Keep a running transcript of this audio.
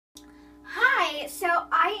Okay, so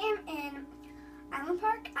I am in Island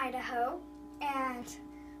Park, Idaho, and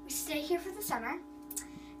we stay here for the summer.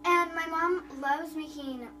 And my mom loves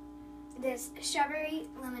making this strawberry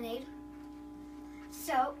lemonade.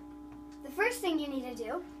 So the first thing you need to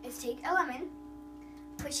do is take a lemon,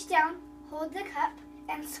 push it down, hold the cup,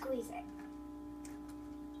 and squeeze it.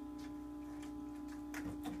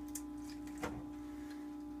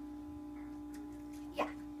 Yeah.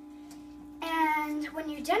 And when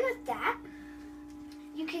you're done with that,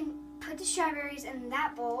 you can put the strawberries in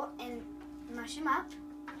that bowl and mush them up.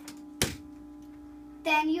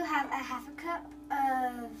 Then you have a half a cup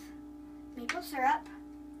of maple syrup.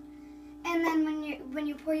 And then when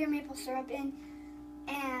you pour your maple syrup in,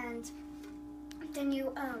 and then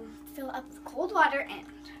you fill it up with cold water and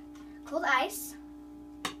cold ice.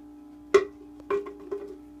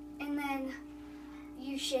 And then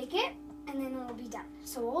you shake it, and then we'll be done.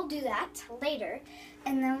 So we'll do that later,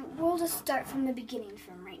 and then we'll just start from the beginning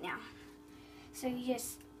from right now. So you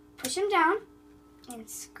just push them down and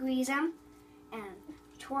squeeze them and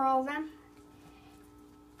twirl them.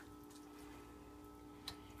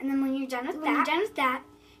 And then when you're done with that,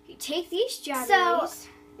 you take these strawberries.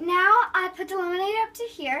 So now I put the lemonade up to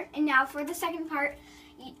here, and now for the second part,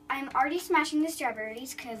 I'm already smashing the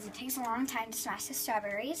strawberries because it takes a long time to smash the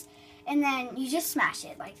strawberries. And then you just smash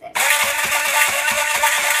it like this.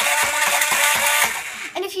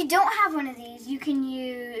 And if you don't have one of these, you can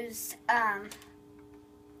use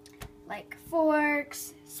like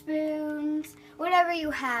forks, spoons, whatever you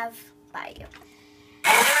have by you.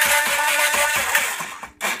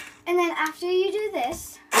 And then after you do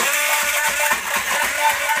this,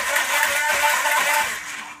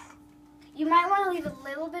 you might want to leave a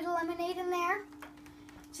little bit of lemonade in there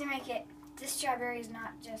to make it, the strawberry is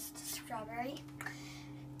not just strawberry.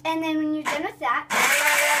 And then when you're done with that,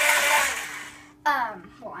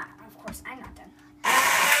 well, of course I'm not done.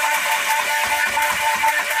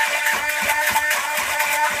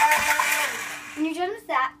 When you're done with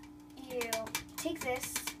that, you take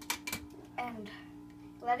this and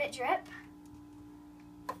let it drip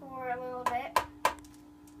for a little bit,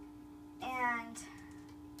 and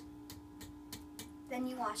then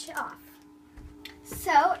you wash it off.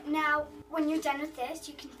 So now when you're done with this,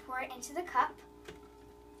 you can pour it into the cup,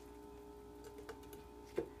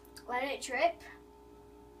 let it drip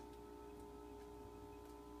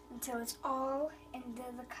until it's all into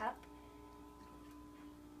the cup.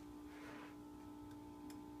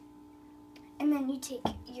 And then you take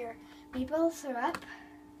your maple syrup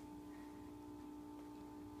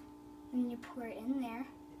and you pour it in there.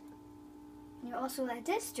 And you also let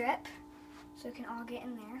this drip so it can all get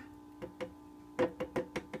in there.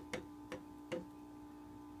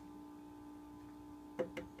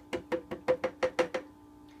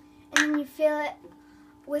 And then you fill it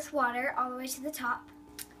with water all the way to the top.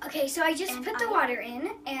 Okay, so I just put the water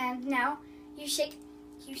in, and now you shake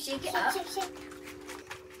it up. Shake, shake.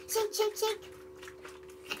 Shake, shake, shake.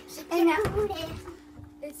 And now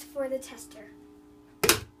it's for the tester.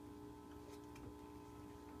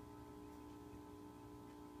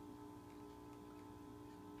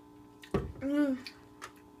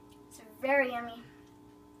 It's very yummy.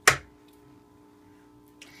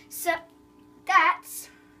 So that's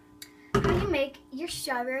how you make your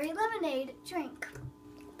strawberry lemonade drink.